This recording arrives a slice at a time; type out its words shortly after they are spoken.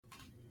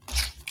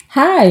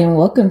Hi, and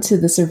welcome to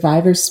the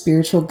Survivor's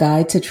Spiritual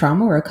Guide to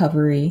Trauma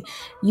Recovery,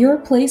 your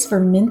place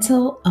for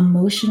mental,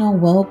 emotional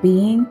well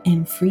being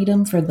and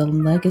freedom for the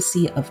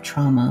legacy of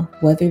trauma.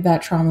 Whether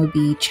that trauma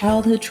be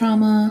childhood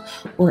trauma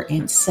or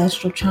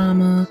ancestral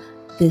trauma,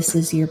 this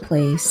is your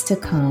place to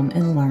come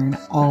and learn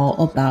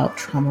all about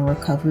trauma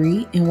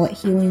recovery and what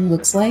healing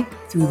looks like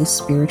through the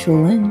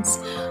spiritual lens.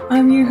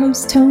 I'm your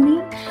host,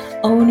 Tony,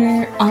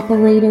 owner,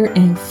 operator,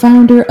 and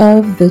founder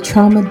of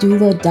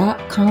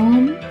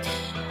thetraumadoula.com.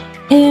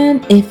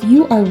 And if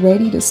you are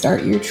ready to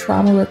start your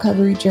trauma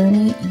recovery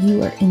journey,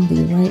 you are in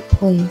the right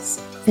place.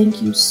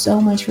 Thank you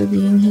so much for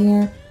being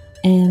here,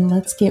 and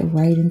let's get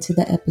right into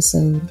the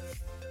episode.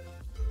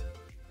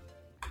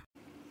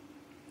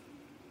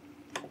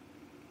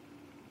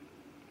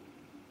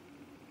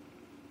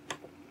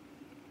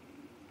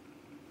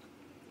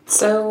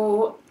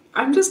 So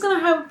I'm just going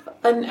to have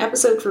an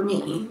episode for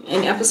me,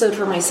 an episode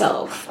for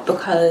myself,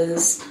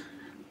 because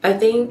I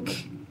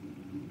think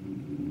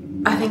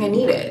I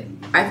need it.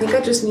 I think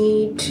I just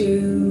need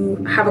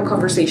to have a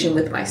conversation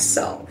with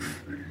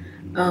myself.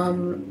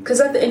 Because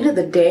at the end of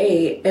the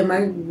day, am I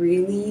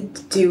really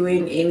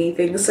doing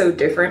anything so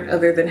different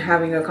other than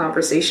having a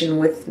conversation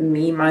with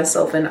me,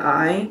 myself, and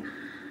I?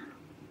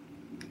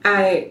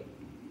 I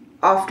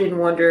often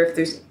wonder if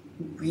there's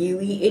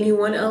really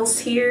anyone else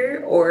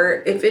here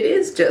or if it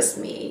is just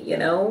me, you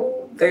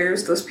know?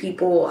 There's those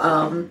people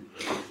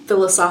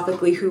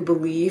philosophically who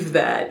believe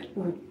that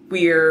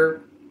we're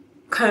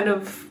kind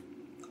of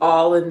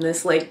all in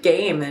this like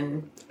game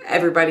and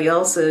everybody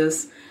else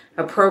is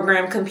a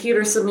programmed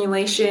computer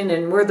simulation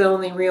and we're the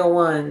only real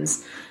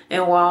ones.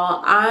 And while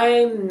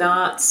I'm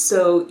not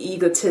so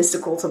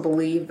egotistical to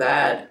believe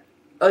that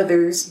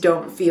others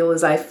don't feel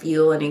as I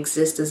feel and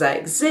exist as I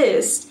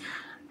exist,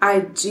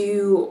 I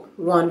do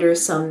wonder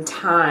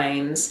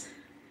sometimes,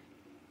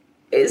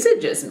 is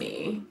it just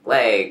me?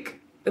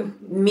 Like,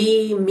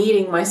 me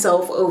meeting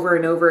myself over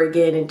and over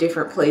again in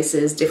different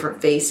places,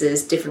 different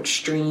faces, different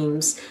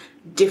streams,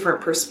 different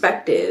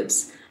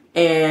perspectives,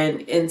 and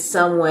in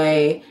some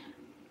way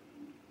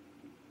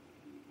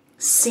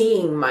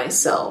seeing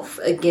myself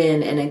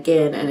again and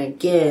again and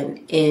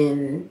again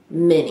in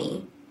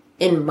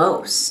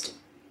most.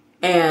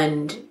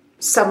 And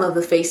some of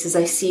the faces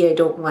I see I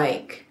don't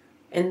like,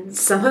 and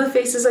some of the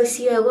faces I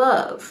see I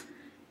love.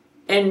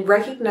 And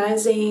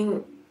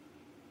recognizing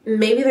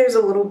maybe there's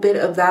a little bit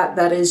of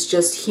that is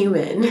just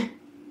human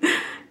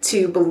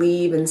to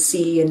believe and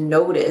see and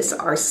notice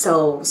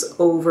ourselves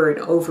over and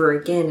over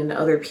again in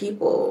other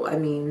people. I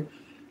mean,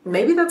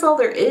 maybe that's all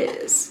there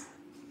is.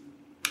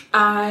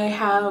 I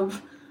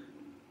have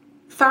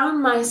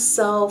found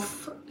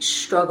myself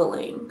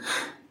struggling.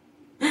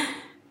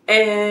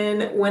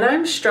 And when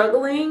I'm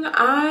struggling,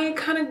 I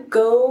kind of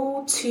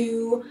go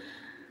to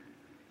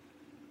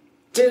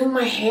doing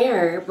my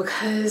hair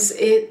because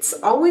it's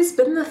always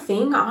been the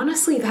thing,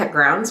 honestly, that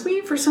grounds me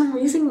for some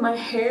reason. My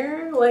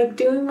hair, like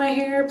doing my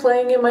hair,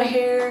 playing in my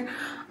hair,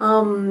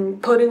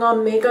 putting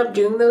on makeup,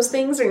 doing those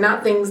things are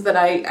not things that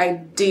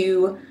I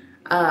do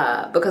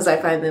because I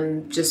find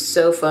them just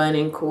so fun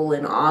and cool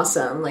and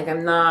awesome. Like,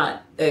 I'm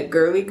not a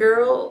girly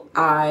girl.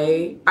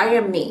 I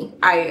am me.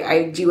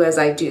 I do as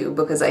I do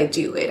because I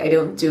do it. I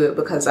don't do it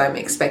because I'm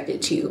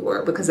expected to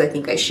or because I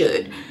think I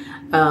should.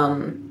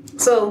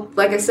 So,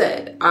 like I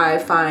said, I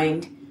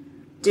find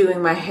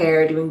doing my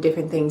hair, doing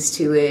different things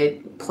to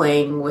it,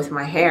 playing with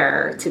my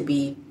hair to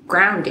be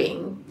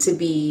grounding, to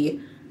be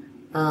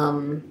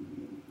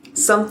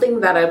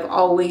something that I've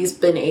always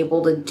been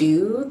able to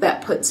do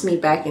that puts me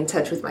back in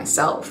touch with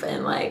myself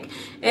and, like,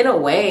 in a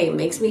way,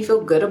 makes me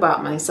feel good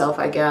about myself,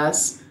 I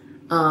guess.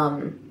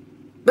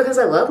 Because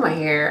I love my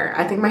hair.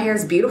 I think my hair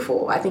is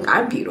beautiful. I think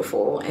I'm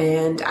beautiful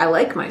and I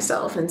like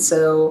myself. And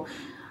so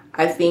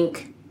I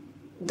think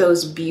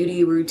those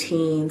beauty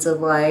routines of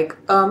like,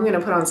 oh, I'm going to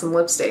put on some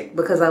lipstick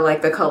because I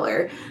like the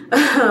color.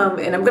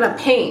 And I'm going to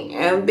paint.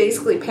 I'm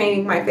basically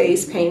painting my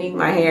face, painting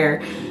my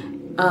hair.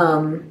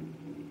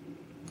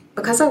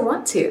 Because I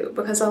want to,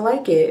 because I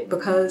like it,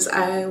 because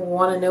I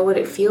want to know what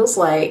it feels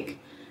like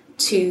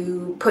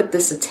to put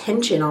this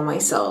attention on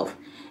myself.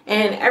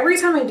 And every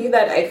time I do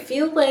that, I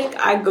feel like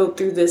I go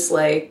through this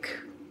like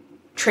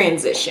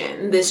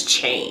transition, this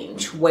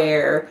change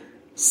where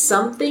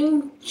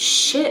something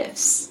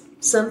shifts.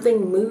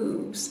 Something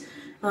moves.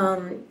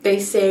 They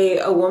say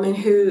a woman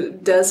who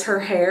does her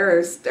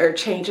hair or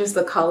changes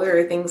the color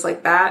or things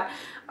like that,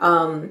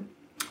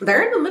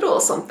 they're in the middle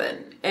of something.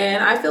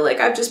 And I feel like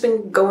I've just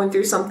been going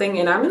through something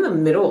and I'm in the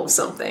middle of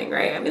something,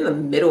 right? I'm in the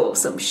middle of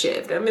some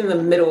shift. I'm in the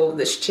middle of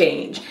this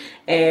change.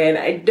 And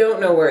I don't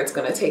know where it's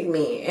going to take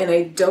me. And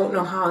I don't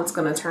know how it's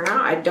going to turn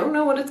out. I don't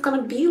know what it's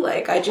going to be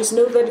like. I just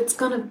know that it's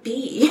going to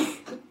be.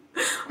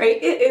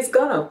 Right? It is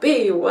going to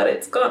be what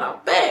it's going to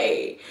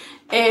be.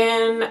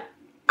 And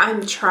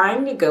I'm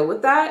trying to go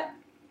with that,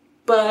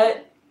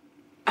 but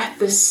at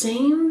the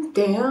same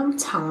damn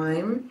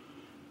time,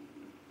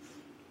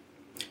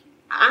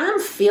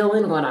 I'm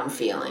feeling what I'm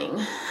feeling.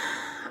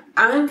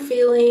 I'm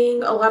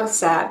feeling a lot of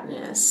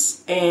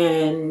sadness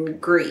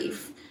and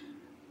grief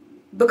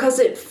because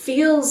it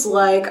feels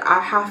like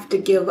I have to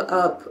give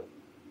up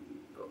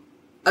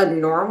a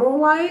normal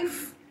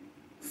life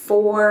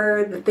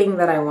for the thing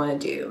that I want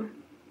to do.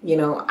 You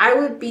know, I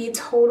would be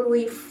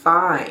totally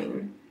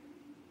fine,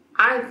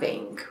 I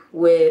think,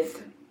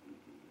 with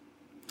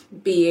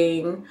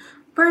being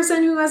a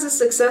person who has a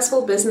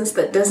successful business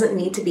that doesn't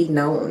need to be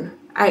known.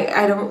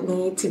 I don't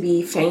need to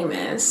be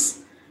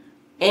famous.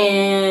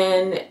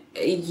 And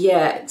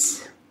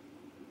yet,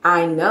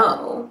 I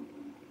know,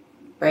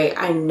 right?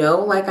 I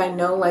know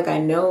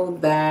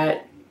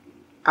that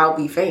I'll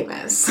be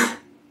famous.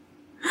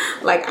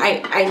 Like,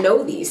 I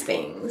know these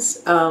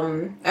things.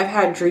 I've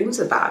had dreams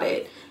about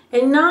it.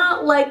 And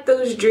not like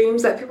those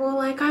dreams that people are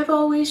like, I've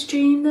always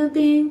dreamed of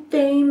being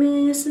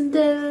famous and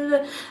da, da,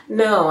 da.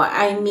 No,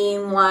 I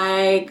mean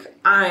like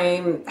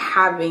I'm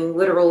having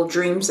literal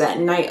dreams at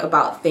night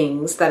about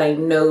things that I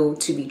know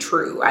to be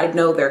true. I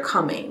know they're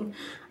coming.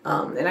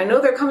 And I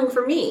know they're coming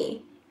for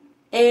me.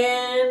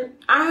 And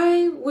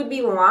I would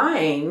be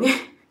lying.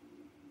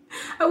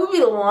 I would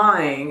be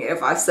lying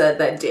if I said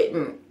that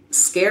didn't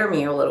scare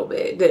me a little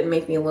bit. It didn't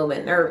make me a little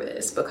bit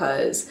nervous,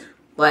 because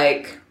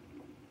like,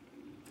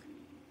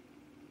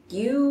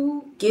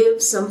 you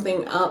give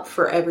something up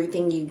for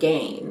everything you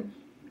gain.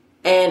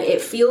 And it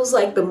feels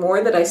like the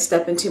more that I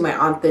step into my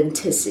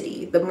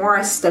authenticity, the more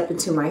I step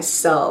into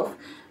myself,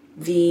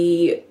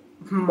 the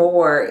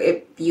more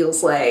it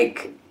feels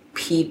like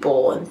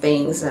people and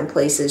things and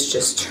places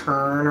just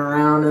turn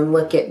around and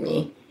look at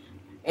me,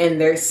 and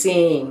they're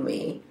seeing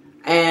me.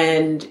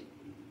 And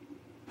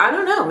I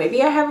don't know,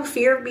 maybe I have a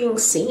fear of being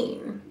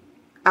seen.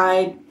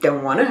 I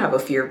don't want to have a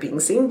fear of being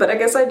seen, but I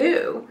guess I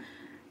do.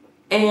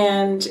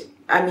 And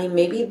I mean,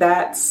 maybe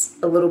that's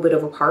a little bit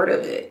of a part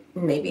of it.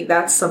 Maybe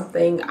that's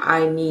something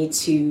I need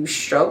to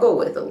struggle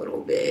with a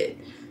little bit.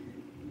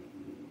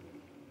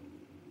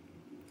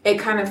 It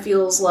kind of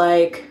feels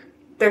like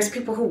there's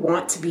people who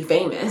want to be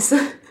famous.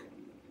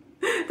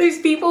 There's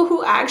people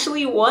who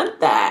actually want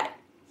that.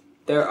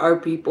 There are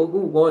people who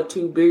want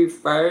to be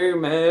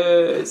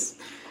famous.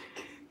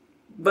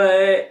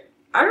 But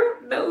I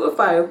don't know if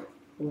I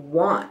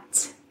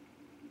want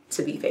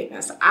to be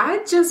famous.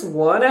 I just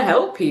want to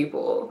help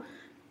people.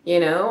 You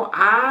know,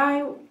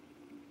 I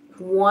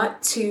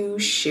want to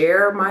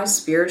share my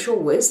spiritual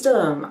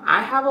wisdom.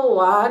 I have a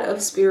lot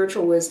of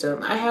spiritual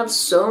wisdom. I have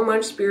so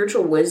much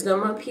spiritual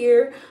wisdom up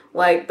here,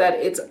 like that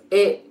it's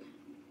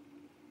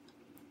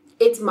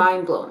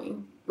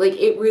mind-blowing. Like,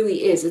 it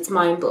really is. It's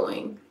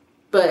mind-blowing.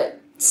 But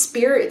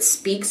Spirit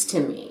speaks to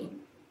me.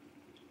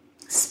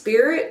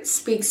 Spirit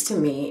speaks to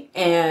me,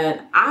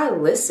 and I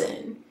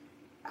listen.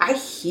 I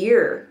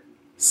hear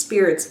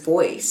Spirit's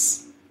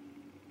voice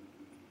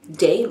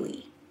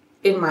daily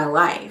in my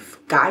life,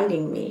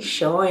 guiding me,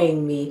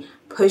 showing me,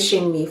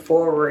 pushing me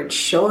forward,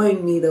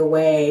 showing me the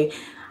way,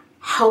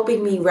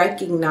 helping me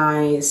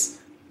recognize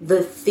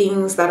the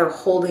things that are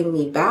holding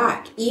me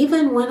back,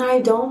 even when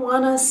I don't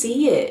want to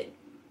see it,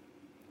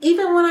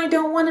 even when I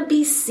don't want to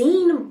be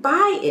seen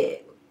by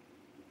it.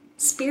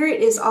 Spirit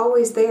is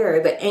always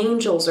there. The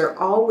angels are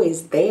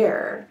always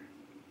there,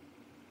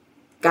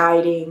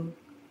 guiding,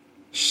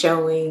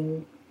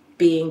 showing,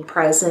 being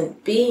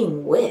present,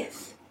 being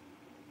with,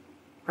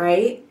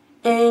 right?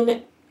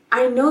 And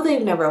I know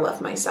they've never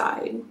left my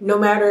side, no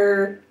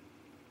matter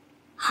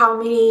how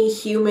many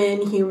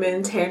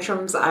human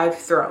tantrums I've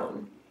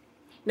thrown,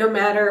 no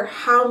matter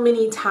how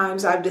many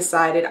times I've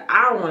decided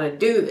I don't want to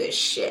do this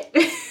shit,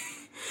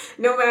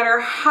 no matter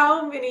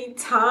how many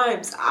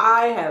times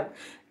I have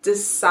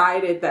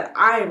decided that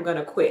I am going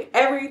to quit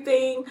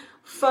everything.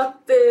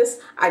 Fuck this.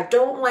 I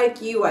don't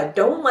like you. I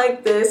don't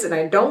like this. And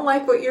I don't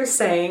like what you're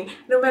saying.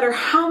 No matter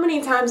how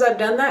many times I've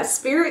done that,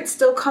 Spirit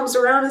still comes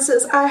around and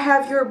says, I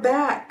have your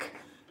back.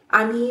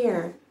 I'm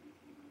here.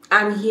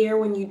 I'm here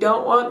when you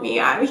don't want me.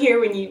 I'm here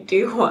when you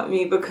do want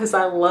me, because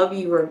I love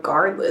you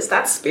regardless.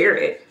 That's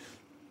Spirit.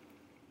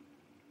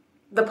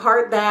 The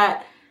part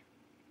that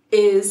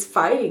is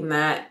fighting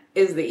that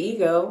is the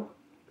ego.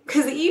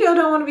 Because the ego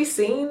don't want to be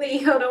seen. The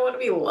ego don't want to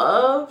be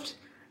loved.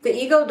 The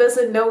ego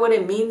doesn't know what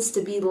it means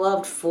to be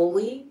loved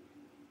fully.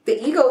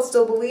 The ego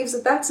still believes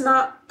that that's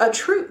not a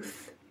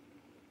truth.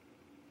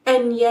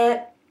 And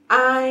yet,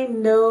 I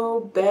know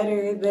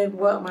better than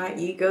what my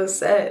ego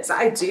says.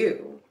 I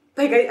do.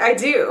 I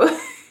do.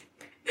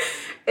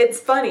 It's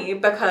funny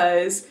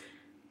because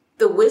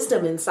the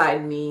wisdom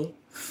inside me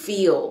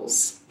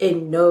feels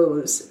and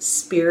knows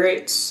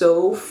Spirit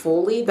so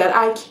fully that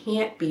I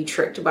can't be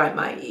tricked by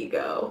my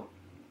ego.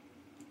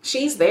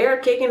 She's there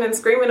kicking and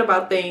screaming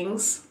about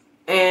things.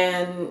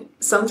 And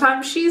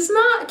sometimes she's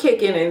not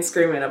kicking and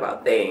screaming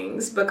about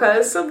things,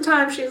 because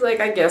sometimes she's like,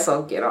 I guess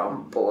I'll get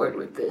on board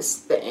with this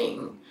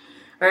thing,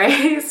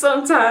 right?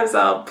 Sometimes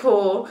I'll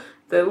pull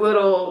the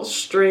little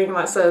string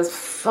that says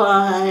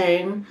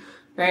fine,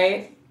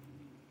 right?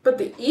 But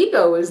the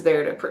ego is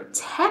there to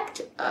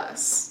protect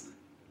us.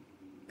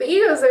 The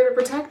ego is there to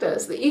protect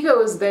us. The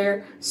ego is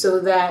there so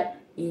that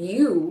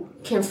you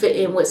can fit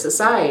in with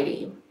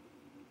society,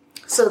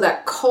 so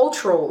that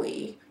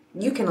culturally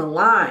you can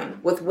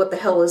align with what the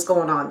hell is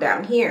going on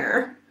down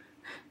here.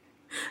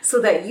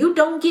 so that you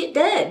don't get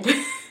dead.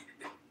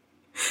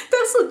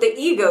 That's what the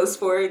ego's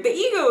for. The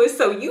ego is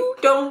so you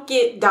don't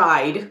get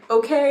died,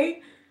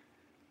 okay?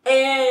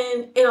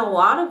 And in a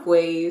lot of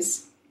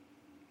ways,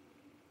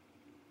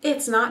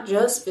 it's not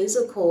just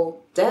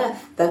physical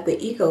death that the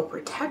ego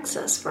protects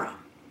us from.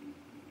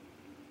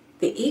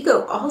 The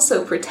ego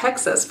also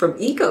protects us from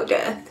ego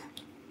death,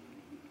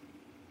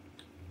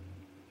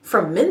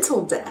 from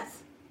mental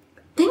death.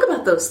 Think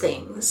about those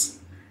things.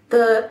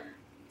 The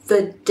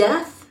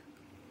death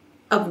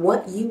of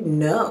what you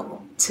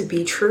know to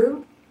be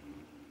true.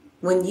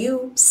 When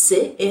you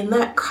sit in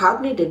that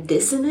cognitive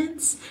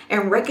dissonance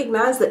and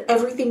recognize that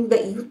everything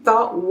that you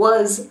thought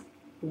was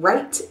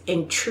right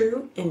and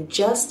true and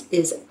just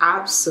is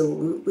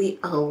absolutely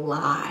a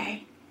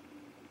lie.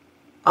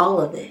 All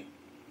of it.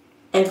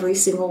 Every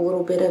single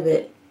little bit of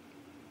it.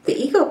 The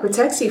ego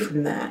protects you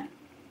from that.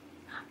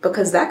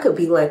 Because that could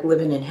be like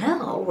living in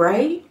hell,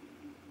 right?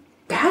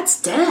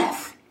 That's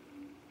death.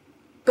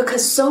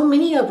 Because so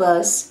many of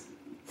us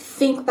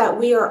think that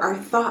we are our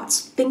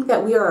thoughts, think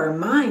that we are our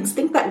minds,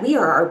 think that we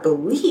are our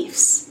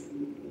beliefs.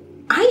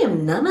 I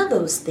am none of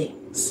those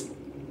things.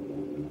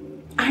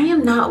 I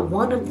am not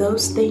one of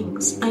those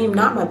things. I am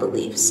not my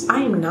beliefs.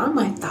 I am not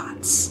my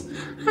thoughts.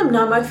 I am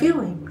not my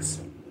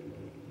feelings.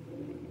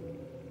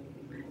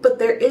 But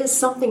there is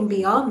something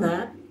beyond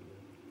that.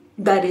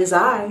 That is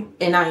I,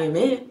 and I am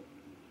it.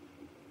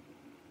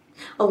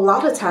 A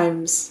lot of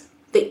times,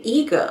 the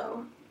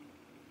ego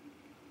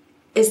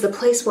is the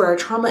place where our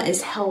trauma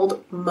is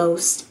held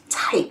most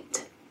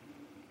tight.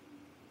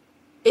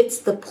 It's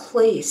the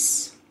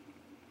place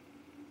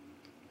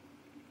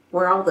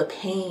where all the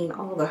pain,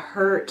 all the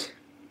hurt,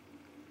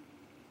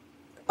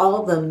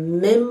 all the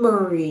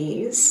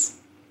memories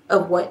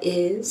of what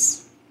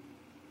is,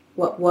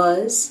 what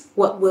was,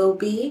 what will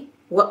be,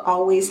 what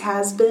always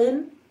has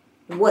been,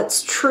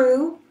 what's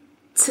true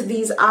to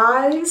these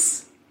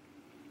eyes,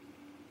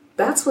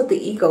 that's what the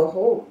ego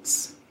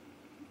holds.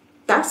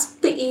 That's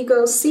what the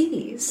ego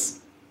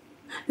sees.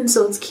 And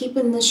so it's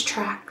keeping this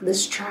track.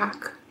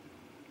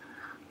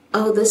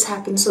 Oh, this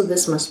happened, so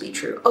this must be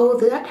true. Oh,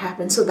 that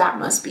happened, so that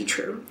must be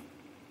true.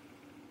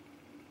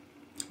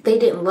 They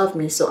didn't love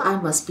me, so I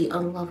must be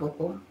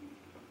unlovable.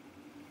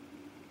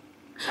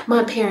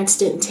 My parents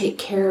didn't take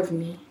care of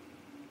me.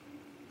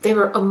 They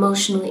were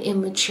emotionally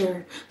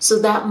immature, so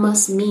that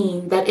must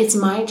mean that it's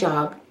my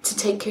job to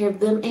take care of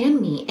them and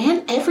me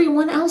and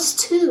everyone else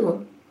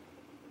too.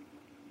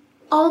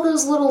 All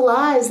those little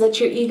lies that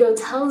your ego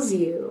tells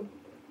you.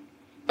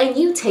 And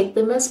you take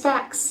them as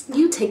facts.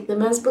 You take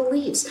them as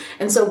beliefs.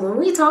 And so when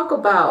we talk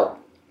about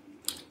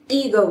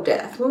ego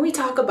death, when we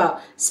talk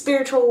about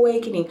spiritual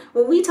awakening,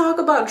 when we talk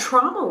about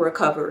trauma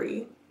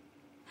recovery,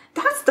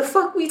 that's the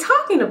fuck we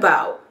talking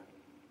about.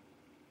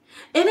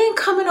 It ain't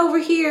coming over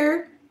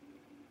here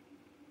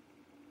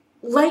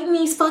lighting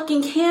these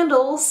fucking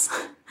candles,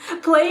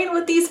 playing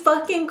with these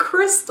fucking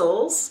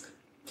crystals.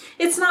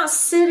 It's not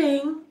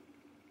sitting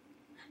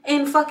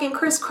in fucking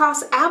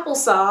crisscross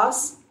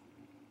applesauce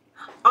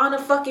on a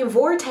fucking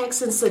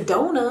vortex in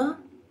Sedona.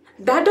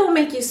 That don't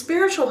make you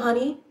spiritual,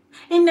 honey.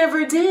 It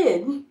never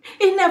did.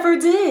 It never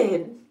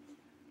did.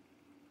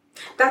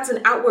 That's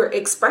an outward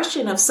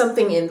expression of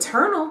something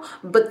internal,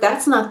 but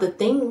that's not the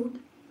thing.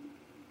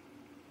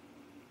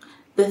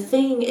 The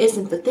thing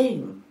isn't the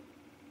thing.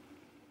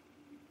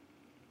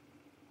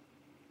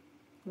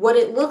 What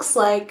it looks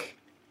like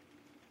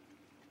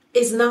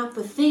is not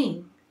the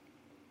thing.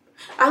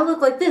 I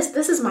look like this.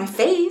 This is my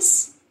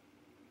face.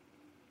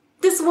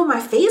 This is what my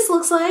face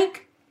looks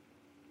like.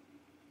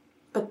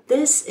 But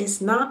this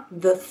is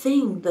not the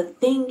thing. The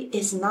thing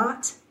is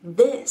not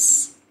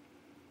this.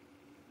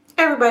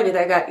 Everybody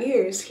that got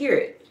ears, hear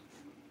it.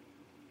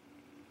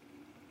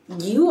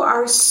 You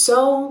are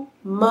so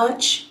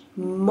much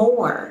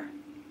more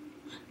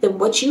than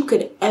what you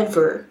could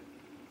ever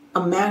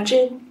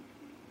imagine,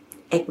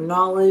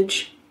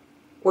 acknowledge,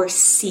 or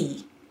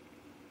see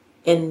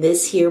in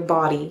this here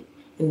body,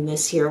 in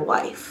this here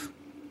life.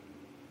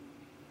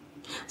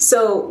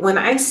 So when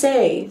I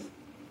say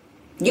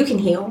you can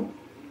heal,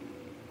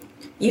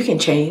 you can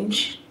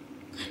change,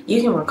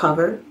 you can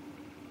recover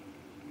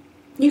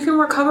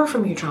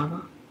from your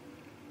trauma,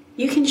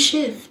 you can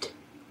shift.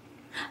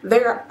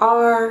 There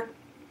are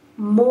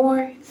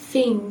more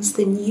things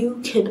than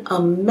you can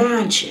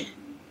imagine.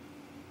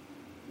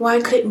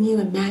 Why couldn't you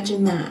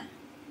imagine that?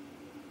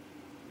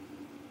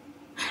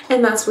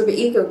 And that's where the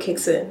ego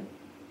kicks in.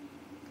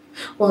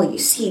 Well, you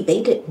see,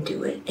 they didn't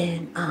do it.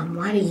 And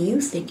why do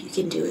you think you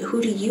can do it?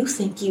 Who do you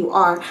think you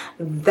are?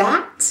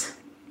 That?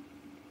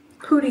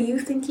 Who do you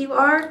think you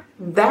are?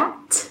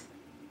 That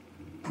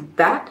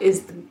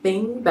is the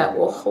thing that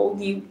will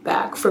hold you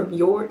back from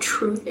your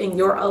truth and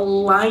your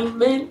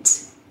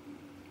alignment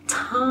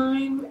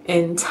time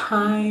and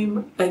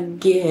time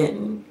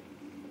again.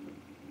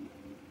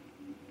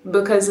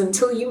 Because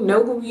until you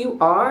know who you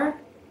are,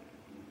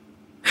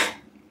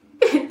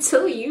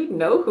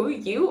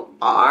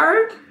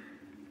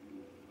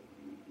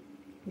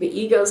 the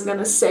ego's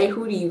gonna say,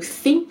 who do you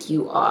think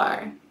you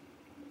are?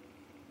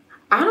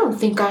 I don't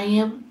think I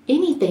am.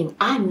 anything.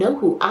 I know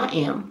who I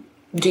am.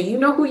 Do you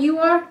know who you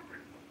are?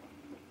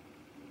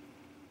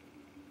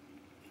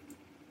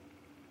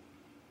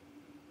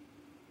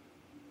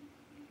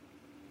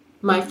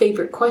 My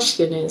favorite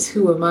question is,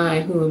 who am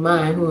I? Who am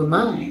I? Who am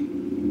I?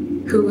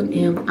 Who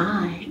am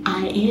I?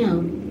 I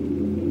am.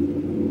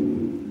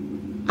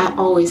 I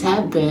always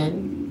have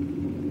been.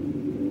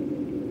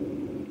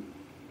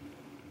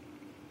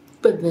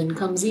 But then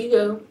comes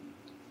ego.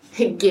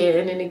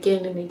 Again and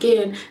again and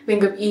again.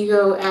 Think of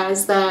ego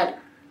as that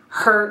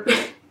hurt,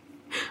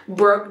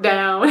 broke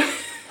down,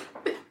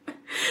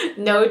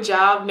 no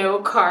job, no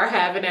car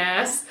having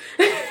ass.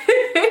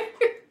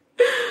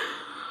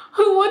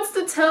 Who wants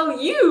to tell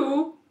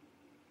you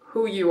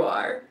who you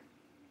are?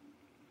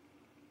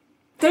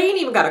 They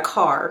ain't even got a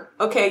car,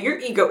 okay? Your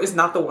ego is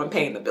not the one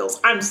paying the bills.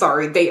 I'm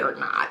sorry, they are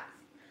not.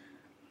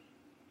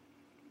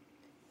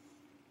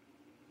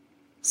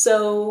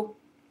 So,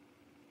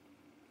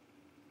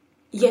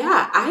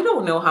 yeah, I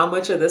don't know how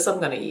much of this I'm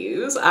going to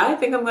use. I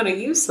think I'm going to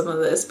use some of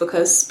this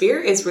because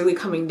Spirit is really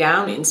coming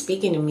down and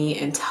speaking to me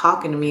and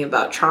talking to me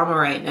about trauma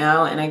right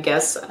now. And I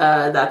guess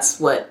that's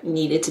what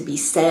needed to be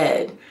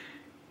said.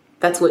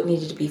 That's what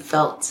needed to be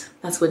felt.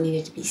 That's what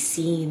needed to be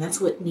seen. That's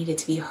what needed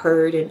to be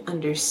heard and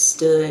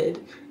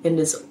understood. And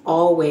is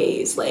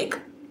always like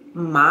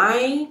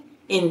my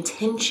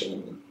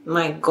intention,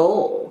 my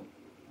goal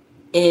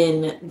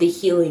in the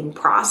healing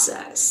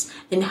process,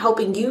 in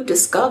helping you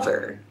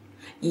discover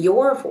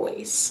your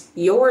voice,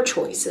 your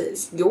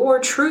choices, your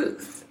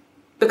truth.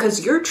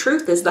 Because your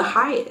truth is the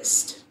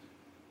highest,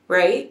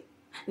 right?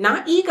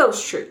 Not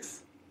ego's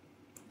truth.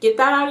 Get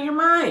that out of your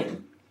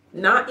mind.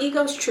 Not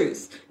ego's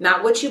truth,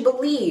 not what you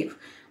believe.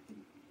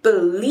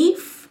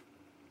 Belief,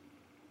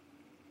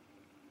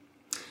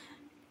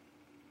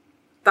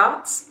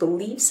 thoughts,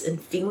 beliefs,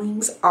 and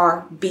feelings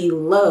are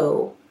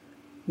below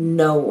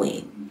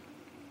knowing.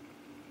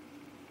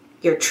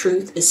 Your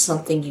truth is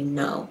something you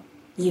know.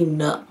 You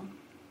know.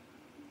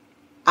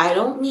 I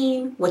don't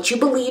mean what you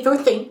believe or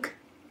think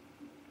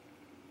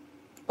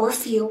or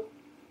feel.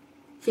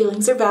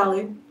 Feelings are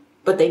valid,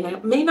 but they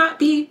may not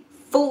be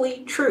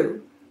fully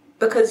true.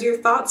 Because your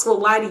thoughts will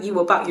lie to you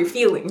about your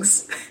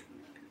feelings.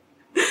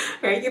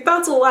 Right? Your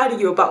thoughts will lie to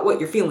you about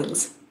what your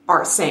feelings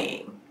are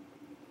saying.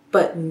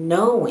 But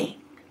knowing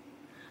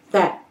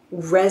that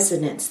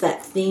resonance,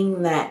 that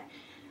thing that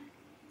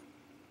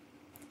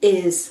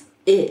is.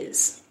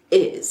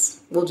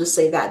 We'll just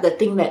say that. The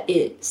thing that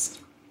is.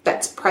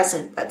 That's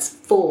present, that's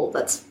full,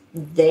 that's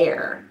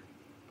there.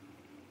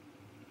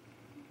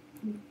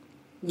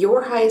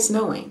 Your highest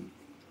knowing.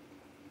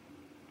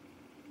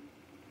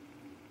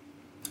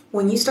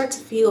 When you start to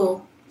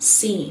feel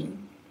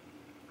seen,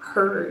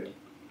 heard,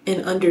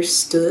 and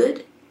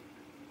understood,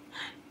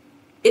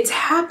 it's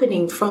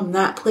happening from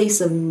that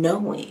place of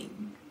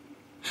knowing.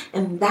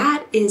 And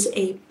that is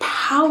a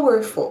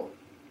powerful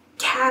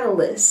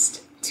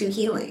catalyst to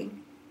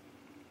healing.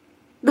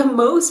 The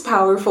most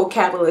powerful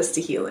catalyst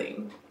to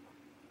healing.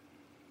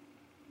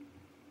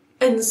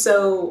 And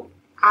so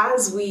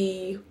as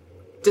we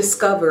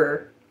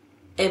discover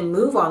and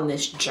move on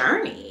this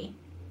journey,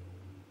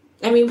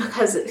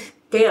 because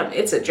damn,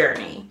 it's a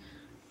journey.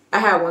 I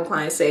had one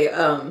client say,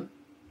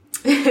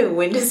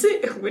 when does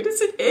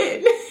it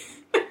end?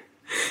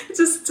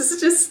 Does it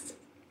just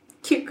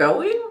keep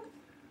going?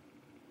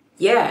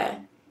 Yeah,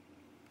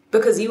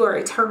 because you are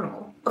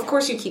eternal. Of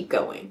course you keep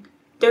going.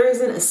 There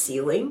isn't a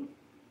ceiling.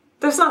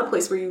 There's not a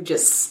place where you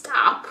just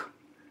stop.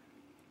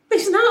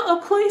 There's not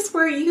a place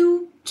where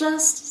you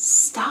just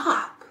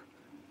stop.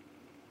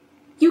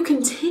 You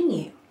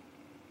continue.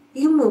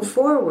 You move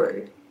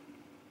forward.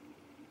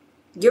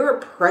 Your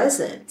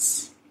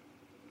presence,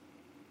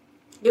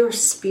 your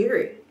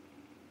spirit,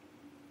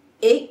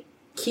 it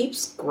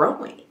keeps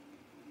growing.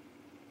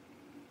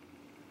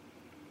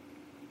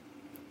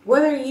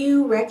 Whether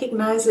you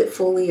recognize it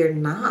fully or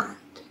not.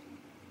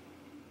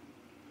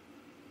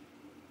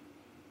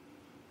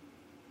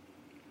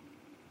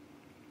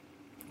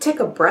 Take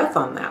a breath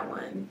on that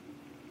one.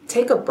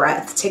 Take a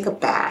breath, take a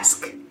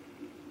bask,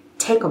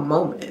 take a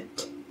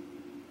moment,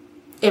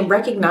 and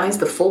recognize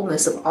the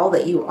fullness of all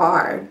that you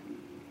are.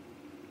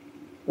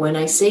 When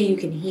I say you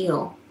can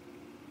heal,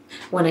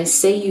 when I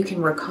say you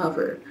can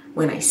recover,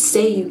 when I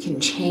say you can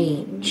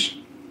change,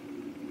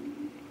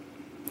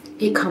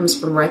 it comes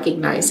from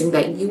recognizing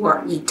that you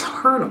are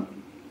eternal.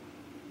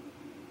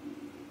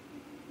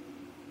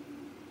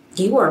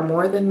 You are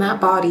more than that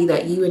body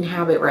that you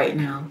inhabit right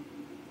now.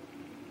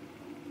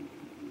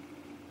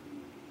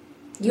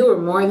 You are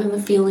more than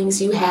the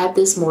feelings you had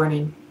this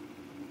morning.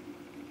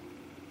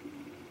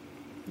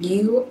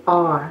 You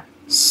are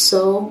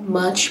so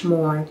much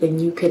more than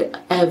you could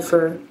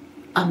ever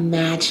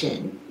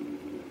imagine.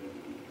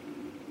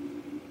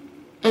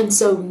 And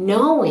so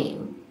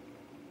knowing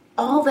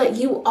all that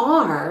you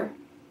are,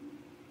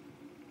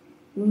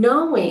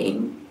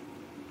 knowing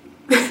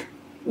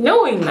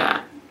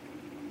that,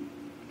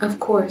 of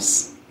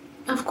course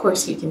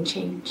you can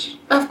change.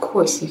 Of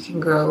course you can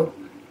grow.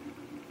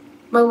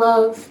 My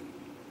love,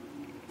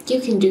 you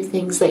can do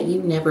things that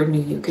you never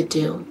knew you could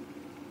do.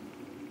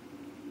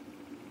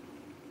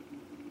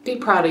 Be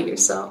proud of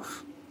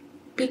yourself.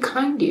 Be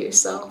kind to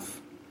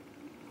yourself.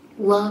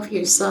 Love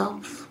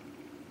yourself.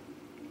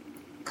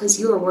 Because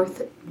you are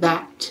worth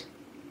that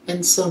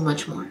and so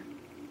much more.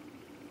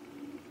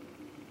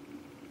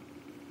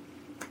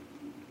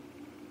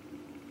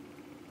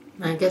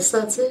 I guess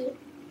that's it.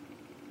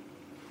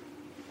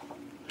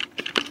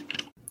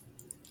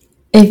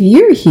 If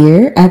you're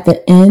here at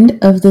the end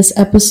of this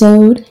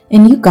episode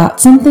and you got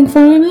something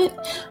from it,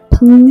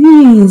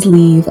 please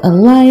leave a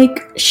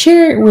like,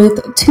 share it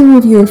with 2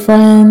 of your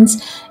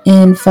friends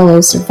and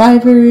fellow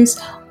survivors,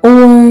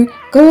 or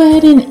go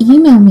ahead and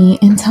email me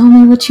and tell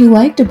me what you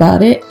liked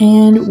about it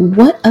and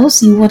what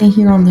else you want to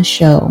hear on the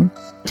show.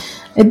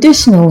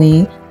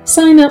 Additionally,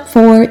 sign up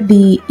for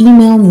the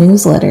email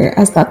newsletter,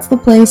 as that's the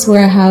place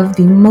where I have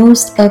the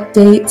most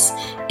updates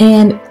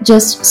and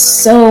just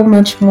so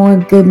much more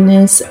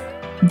goodness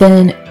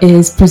than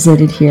is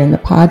presented here in the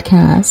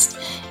podcast.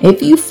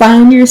 If you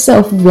find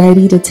yourself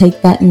ready to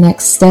take that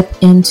next step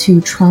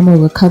into trauma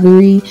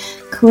recovery,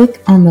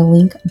 click on the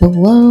link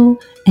below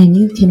and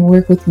you can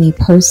work with me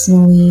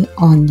personally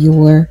on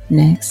your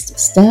next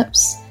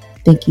steps.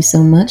 Thank you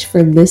so much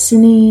for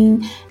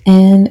listening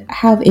and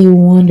have a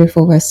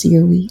wonderful rest of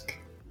your week.